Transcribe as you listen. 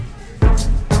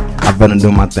I'm finna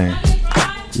do my thing.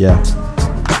 Yeah.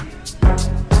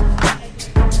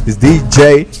 It's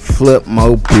DJ Flip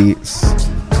Mo Beats.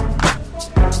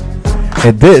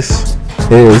 And this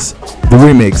is the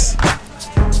remix.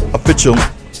 Official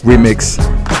remix.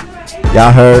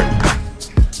 Y'all heard?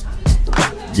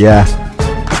 Yeah.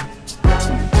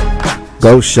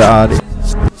 Go shawty.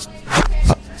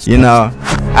 You know,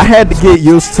 I had to get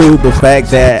used to the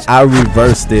fact that I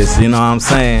reversed this, you know what I'm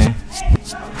saying?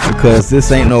 Because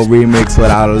this ain't no remix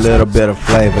without a little bit of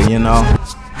flavor, you know?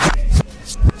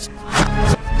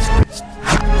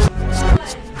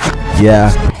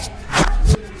 Yeah.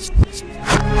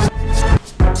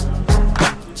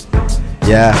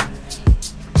 Yeah.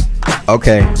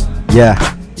 Okay. Yeah.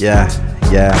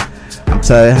 I'm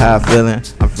telling you how I'm feeling.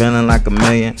 I'm feeling like a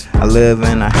million. I live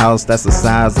in a house that's the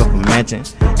size of a mansion.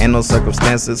 Ain't no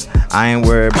circumstances I ain't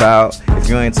worried about. If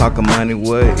you ain't talking money,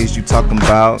 what is you talking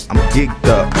about? I'm geeked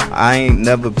up. I ain't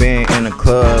never been in a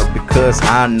club because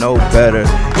I know better.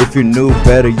 If you knew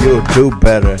better, you'll do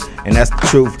better. And that's the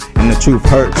truth, and the truth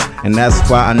hurts. And that's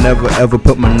why I never ever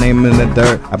put my name in the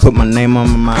dirt. I put my name on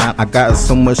my mind. I got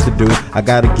so much to do. I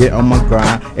gotta get on my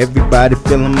grind. Everybody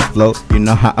feeling my flow. You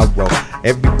know how I roll.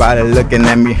 Everybody looking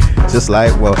at me just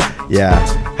like, well, yeah.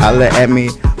 Holla at me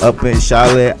up in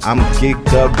Charlotte. I'm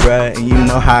geeked up, bruh. And you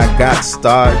know how I got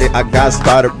started. I got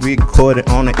started recording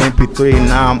on the MP3.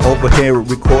 Now I'm over here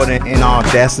recording in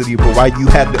Audacity. But why you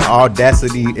have the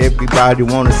audacity? Everybody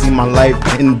wanna see my life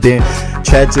end in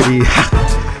tragedy.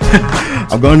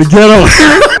 I'm gonna get on.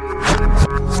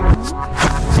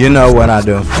 You know what I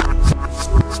do.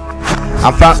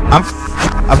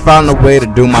 I found a way to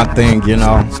do my thing, you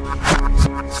know.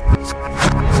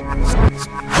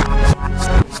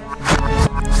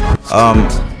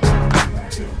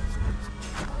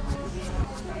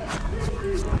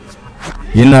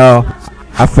 You know,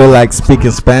 I feel like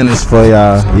speaking Spanish for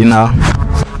y'all, you know.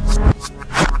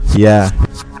 Yeah.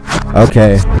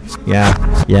 Okay. Yeah.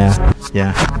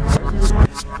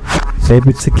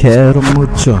 Baby, te quiero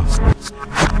mucho.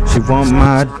 She want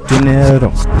my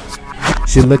dinero.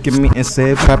 She look at me and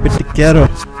say, papi, te quiero.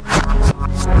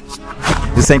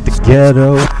 This ain't the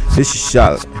ghetto, this is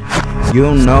Charlotte. You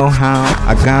don't know how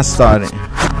I got started.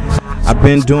 I've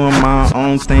been doing my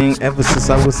own thing ever since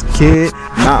I was a kid.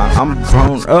 Now I'm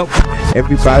grown up.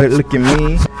 Everybody look at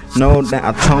me, know that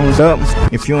I toned up.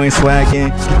 If you ain't swagging,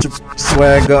 get your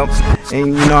swag up. And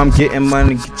you know I'm getting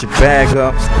money, get your bag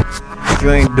up. If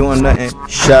you ain't doing nothing,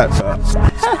 shut up.